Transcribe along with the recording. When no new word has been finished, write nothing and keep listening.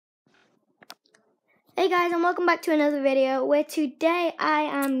Hey guys, and welcome back to another video where today I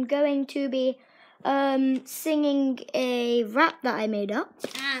am going to be singing a rap that I made up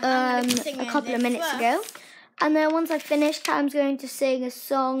a couple of minutes ago. And then once I finish, Callum's going to sing a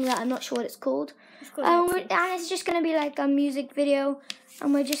song that I'm not sure what it's called. And it's just going to be like a music video,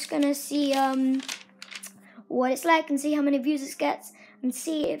 and we're just going to see what it's like and see how many views it gets and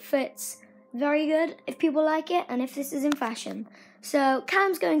see if it's very good, if people like it, and if this is in fashion. So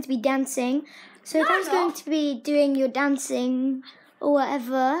Callum's going to be dancing. So Callum's going to be doing your dancing or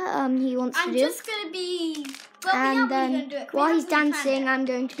whatever he wants to do. I'm just going to be... And then while he's dancing, I'm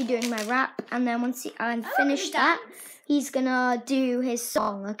going to be doing my rap. And then once I finish that, he's going to do his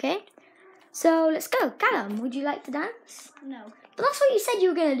song, okay? So let's go. Callum, would you like to dance? No. But that's what you said you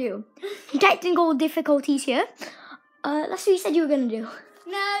were going to do. Technical difficulties here. That's what you said you were going to do.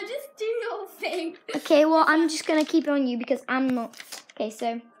 No, just do your thing. Okay, well, I'm just going to keep it on you because I'm not. Okay,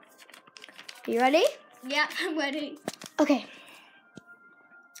 so, are you ready? Yeah, I'm ready. Okay.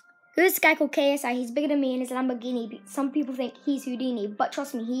 Who's this guy called KSI? He's bigger than me in his Lamborghini. Some people think he's Houdini, but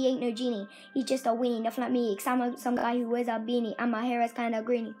trust me, he ain't no genie. He's just a weenie, nothing like me. Cause I'm some guy who wears a beanie and my hair is kind of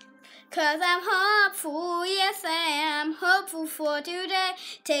greeny. Cause I'm hopeful, yes I am hopeful for today.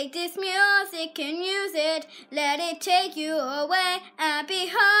 Take this music and use it, let it take you away. And be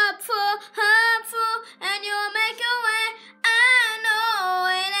hopeful, and you'll make a way. I know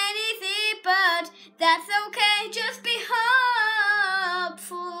it ain't easy, but that's okay, just be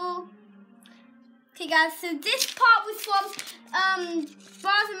hopeful. Okay guys, so this part was from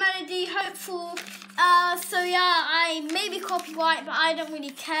Bars and Melody, Hopeful. So yeah, I maybe copyright, but I don't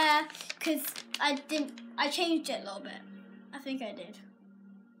really care because I changed it a little bit. I think I did.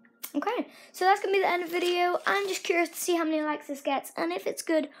 Okay, so that's going to be the end of the video. I'm just curious to see how many likes this gets, and if it's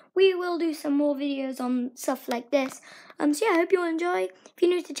good, we will do some more videos on stuff like this. So yeah, I hope you all enjoy. If you're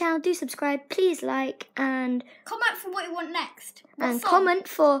new to the channel, do subscribe, please like, and comment for what you want next. Comment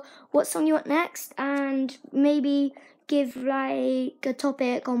for what song you want next, and maybe give like a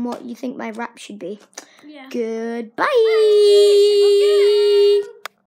topic on what you think my rap should be. Yeah. Goodbye. Bye.